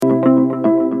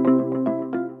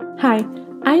Hi,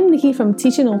 I'm Nikki from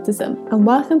Teaching Autism, and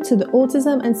welcome to the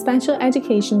Autism and Special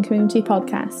Education Community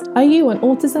Podcast. Are you an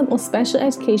autism or special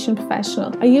education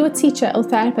professional? Are you a teacher or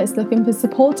therapist looking for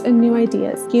support and new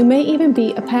ideas? You may even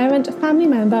be a parent, family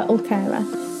member, or carer.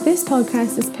 This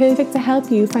podcast is perfect to help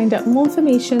you find out more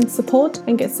information, support,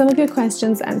 and get some of your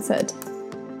questions answered.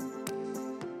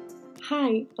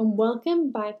 Hi, and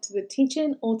welcome back to the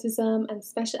Teaching Autism and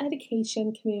Special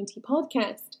Education Community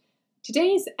Podcast.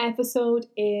 Today's episode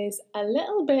is a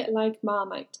little bit like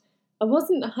Marmite. I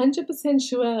wasn't 100%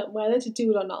 sure whether to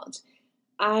do it or not.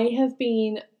 I have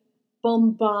been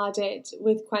bombarded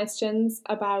with questions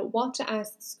about what to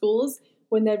ask schools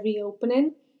when they're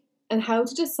reopening and how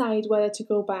to decide whether to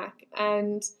go back.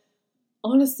 And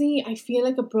honestly, I feel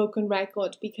like a broken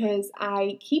record because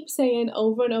I keep saying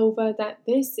over and over that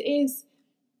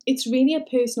it's really a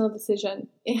personal decision.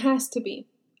 It has to be.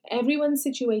 Everyone's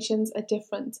situations are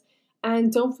different.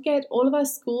 And don't forget, all of our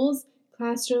schools,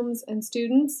 classrooms and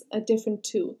students are different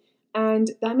too. And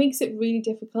that makes it really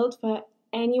difficult for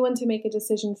anyone to make a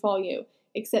decision for you,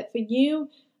 except for you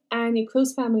and your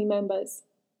close family members.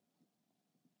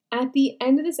 At the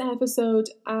end of this episode,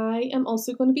 I am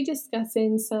also going to be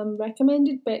discussing some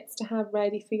recommended bits to have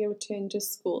ready for your return to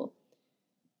school.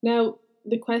 Now,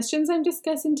 the questions I'm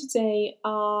discussing today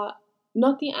are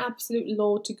not the absolute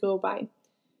law to go by.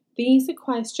 These are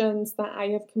questions that I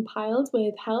have compiled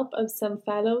with help of some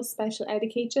fellow special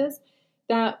educators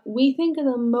that we think are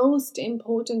the most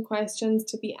important questions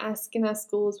to be asking our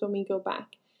schools when we go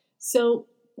back. So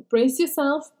brace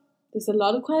yourself. There's a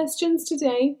lot of questions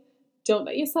today. Don't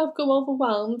let yourself go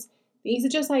overwhelmed. These are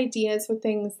just ideas for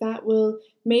things that will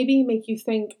maybe make you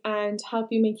think and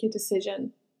help you make your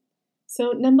decision.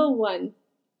 So number 1,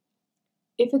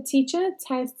 if a teacher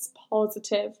tests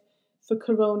positive for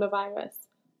coronavirus,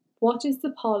 what is the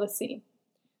policy?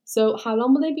 So how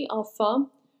long will they be off for?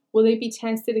 Will they be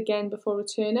tested again before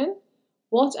returning?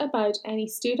 What about any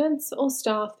students or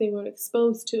staff they were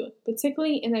exposed to,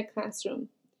 particularly in their classroom?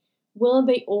 Will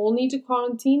they all need to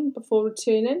quarantine before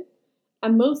returning?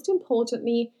 And most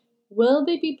importantly, will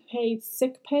they be paid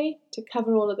sick pay to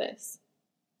cover all of this?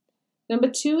 Number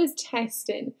 2 is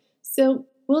testing. So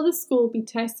will the school be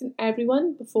testing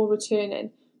everyone before returning?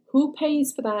 Who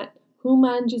pays for that? Who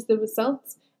manages the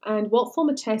results? And what form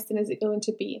of testing is it going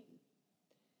to be?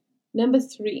 Number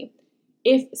 3,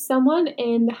 if someone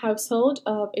in the household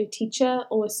of a teacher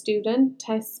or a student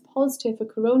tests positive for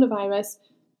coronavirus,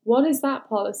 what is that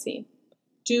policy?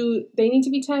 Do they need to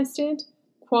be tested,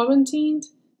 quarantined,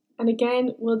 and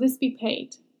again, will this be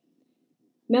paid?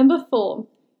 Number 4,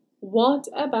 what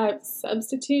about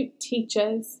substitute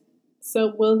teachers?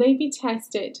 So will they be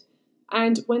tested?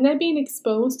 And when they're being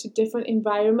exposed to different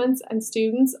environments and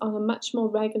students on a much more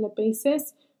regular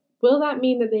basis, will that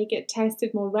mean that they get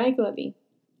tested more regularly?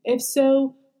 If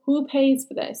so, who pays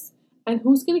for this? And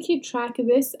who's going to keep track of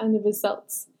this and the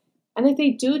results? And if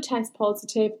they do test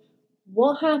positive,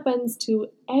 what happens to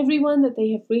everyone that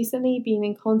they have recently been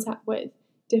in contact with?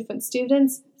 Different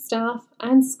students, staff,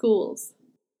 and schools.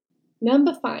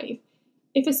 Number 5,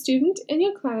 if a student in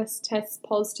your class tests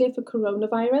positive for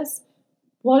coronavirus,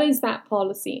 what is that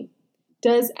policy?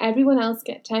 Does everyone else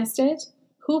get tested?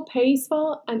 Who pays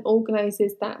for and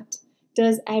organises that?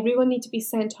 Does everyone need to be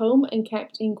sent home and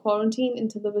kept in quarantine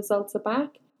until the results are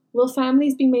back? Will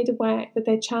families be made aware that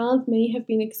their child may have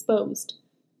been exposed?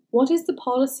 What is the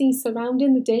policy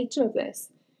surrounding the data of this?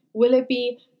 Will it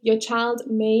be your child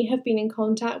may have been in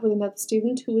contact with another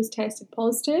student who was tested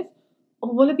positive?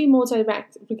 Or will it be more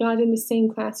direct regarding the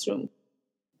same classroom?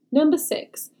 Number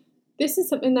 6. This is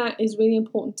something that is really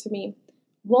important to me.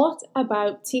 What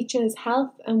about teachers'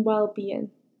 health and well-being?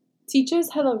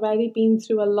 Teachers have already been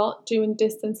through a lot during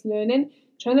distance learning,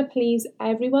 trying to please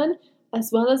everyone as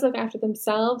well as look after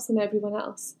themselves and everyone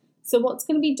else. So what's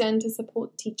going to be done to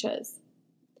support teachers?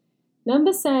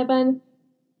 Number 7,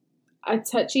 a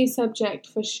touchy subject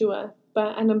for sure,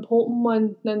 but an important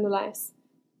one nonetheless.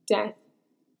 Death.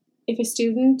 If a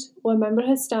student or a member of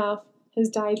her staff has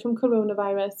died from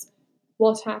coronavirus,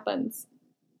 what happens?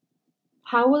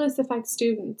 How will this affect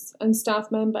students and staff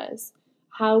members?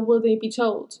 How will they be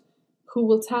told? Who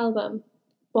will tell them?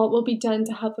 What will be done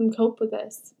to help them cope with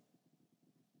this?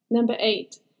 Number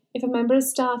 8, if a member of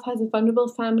staff has a vulnerable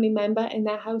family member in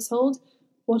their household,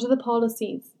 what are the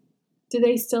policies? Do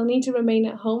they still need to remain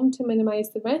at home to minimise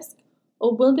the risk,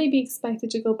 or will they be expected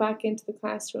to go back into the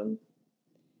classroom?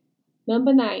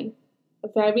 Number 9, a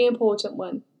very important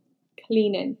one,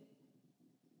 cleaning.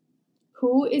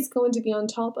 Who is going to be on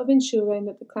top of ensuring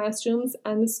that the classrooms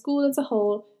and the school as a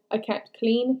whole are kept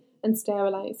clean and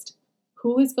sterilised?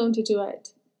 Who is going to do it?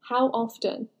 How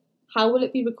often? How will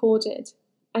it be recorded?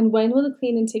 And when will the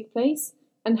cleaning take place?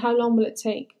 And how long will it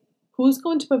take? Who's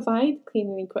going to provide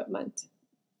cleaning equipment?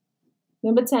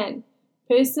 Number 10,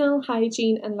 personal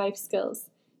hygiene and life skills.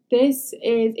 This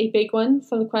is a big one,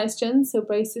 full of questions, so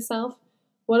brace yourself.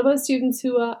 What about students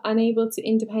who are unable to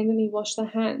independently wash their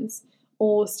hands?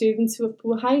 Or students who have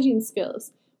poor hygiene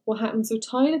skills? What happens with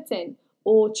toileting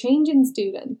or changing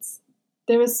students?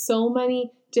 There are so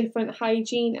many different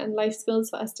hygiene and life skills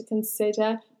for us to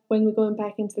consider when we're going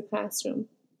back into the classroom.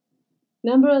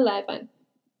 Number 11,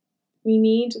 we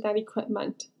need that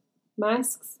equipment.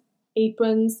 Masks,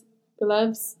 aprons,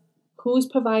 gloves. Who's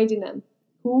providing them?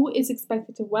 Who is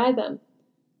expected to wear them?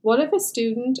 What if a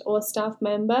student or a staff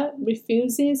member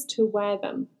refuses to wear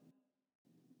them?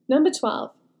 Number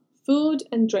 12, food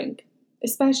and drink,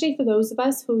 especially for those of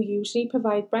us who usually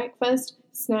provide breakfast,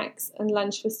 snacks and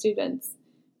lunch for students.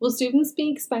 Will students be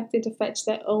expected to fetch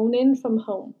their own in from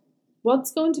home?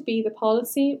 What's going to be the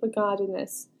policy regarding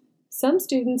this? Some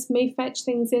students may fetch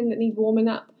things in that need warming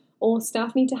up, or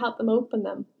staff need to help them open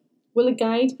them. Will a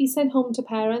guide be sent home to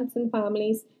parents and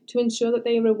families to ensure that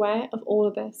they are aware of all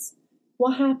of this?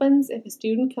 What happens if a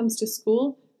student comes to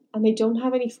school and they don't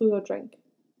have any food or drink?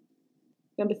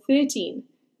 Number 13,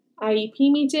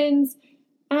 IEP meetings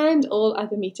and all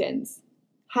other meetings.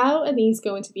 How are these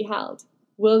going to be held?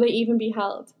 Will they even be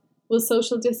held? Will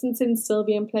social distancing still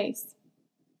be in place?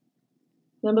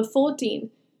 Number 14,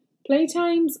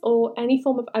 playtimes or any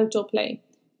form of outdoor play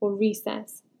or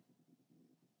recess.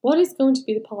 What is going to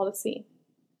be the policy?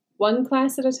 One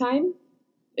class at a time?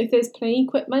 If there's play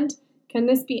equipment, can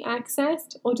this be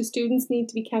accessed or do students need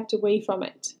to be kept away from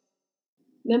it?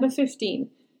 Number 15,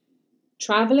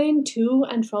 travelling to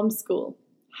and from school.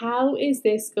 How is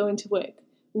this going to work?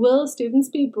 Will students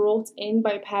be brought in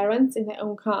by parents in their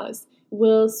own cars?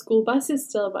 Will school buses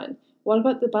still run? What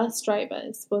about the bus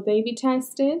drivers? Will they be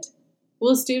tested?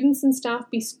 Will students and staff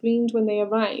be screened when they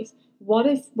arrive? What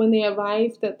if when they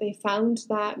arrive that they found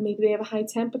that maybe they have a high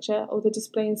temperature or they're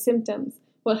displaying symptoms?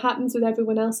 What happens with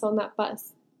everyone else on that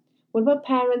bus? What about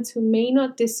parents who may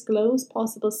not disclose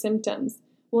possible symptoms?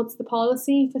 What's the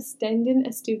policy for sending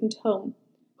a student home?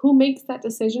 Who makes that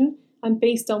decision and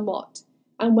based on what?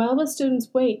 And where will students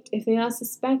wait if they are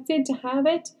suspected to have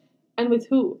it, and with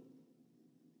who?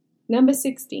 Number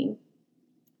 16.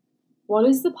 What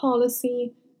is the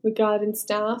policy regarding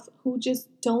staff who just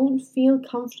don't feel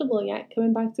comfortable yet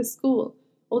coming back to school,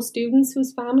 or students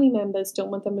whose family members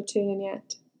don't want them returning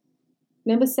yet?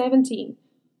 Number 17.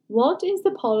 What is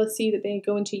the policy that they are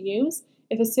going to use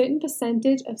if a certain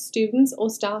percentage of students or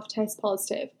staff test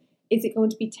positive? Is it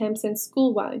going to be 10%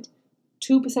 school-wide,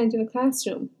 2% in a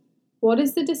classroom? What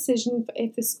is the decision for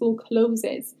if the school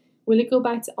closes? Will it go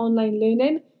back to online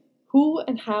learning? Who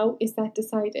and how is that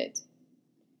decided?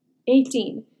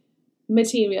 18.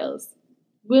 Materials.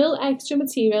 Will extra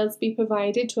materials be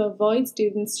provided to avoid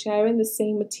students sharing the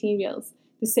same materials,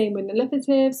 the same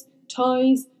manipulatives,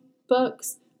 toys,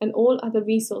 books, and all other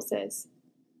resources?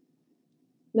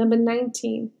 Number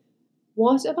 19.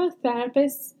 What about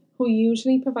therapists who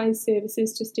usually provide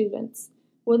services to students?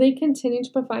 Will they continue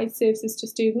to provide services to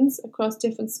students across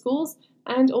different schools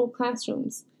and all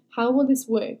classrooms? How will this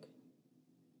work?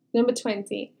 Number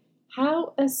 20.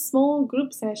 How are small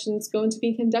group sessions going to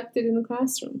be conducted in the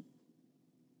classroom?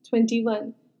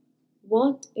 21.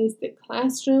 What is the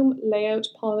classroom layout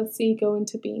policy going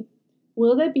to be?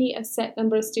 Will there be a set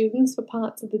number of students for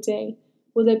parts of the day?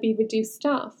 Will there be reduced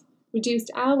staff,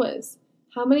 reduced hours?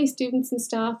 How many students and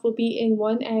staff will be in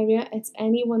one area at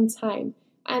any one time?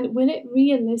 And will it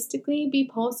realistically be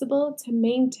possible to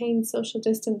maintain social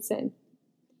distancing?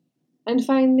 And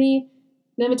finally,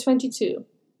 number 22.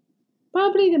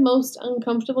 Probably the most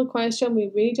uncomfortable question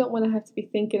we really don't want to have to be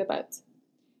thinking about.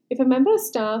 If a member of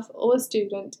staff or a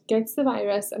student gets the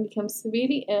virus and becomes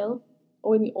severely ill,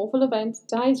 or in the awful event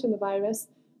dies from the virus,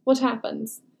 what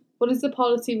happens? What is the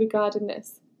policy regarding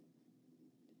this?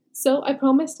 So I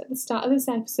promised at the start of this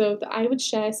episode that I would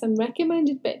share some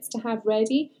recommended bits to have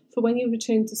ready for when you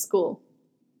return to school.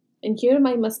 And here are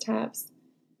my must-haves.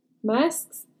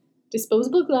 Masks,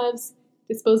 disposable gloves,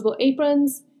 disposable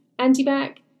aprons,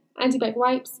 antibac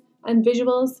wipes, and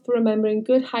visuals for remembering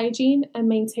good hygiene and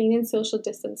maintaining social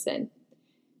distancing.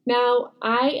 Now,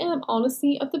 I am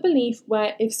honestly of the belief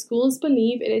where if schools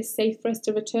believe it is safe for us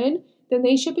to return, then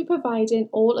they should be providing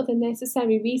all of the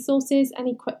necessary resources and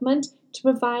equipment to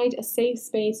provide a safe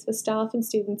space for staff and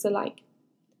students alike.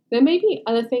 There may be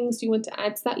other things you want to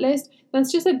add to that list.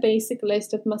 That's just a basic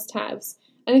list of must-haves.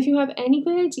 And if you have any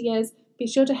good ideas, be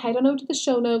sure to head on over to the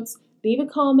show notes, leave a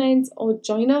comment, or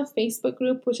join our Facebook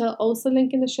group, which I'll also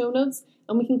link in the show notes,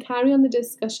 and we can carry on the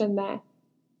discussion there.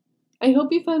 I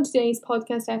hope you found today's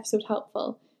podcast episode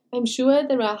helpful. I'm sure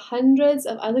there are hundreds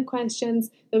of other questions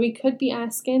that we could be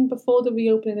asking before the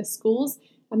reopening of schools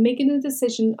and making a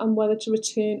decision on whether to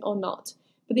return or not.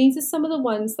 But these are some of the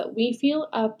ones that we feel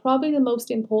are probably the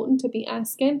most important to be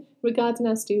asking regarding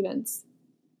our students.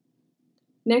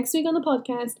 Next week on the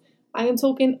podcast, I am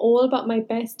talking all about my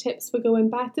best tips for going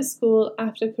back to school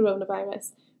after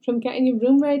coronavirus, from getting your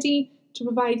room ready to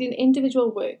providing individual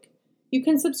work. You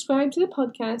can subscribe to the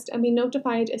podcast and be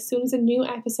notified as soon as a new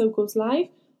episode goes live,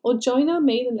 or join our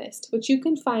mailing list, which you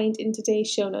can find in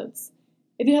today's show notes.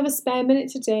 If you have a spare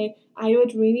minute today, I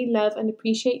would really love and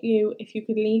appreciate you if you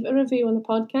could leave a review on the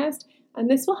podcast, and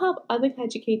this will help other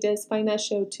educators find our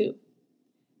show too.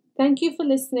 Thank you for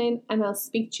listening, and I'll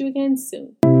speak to you again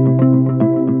soon.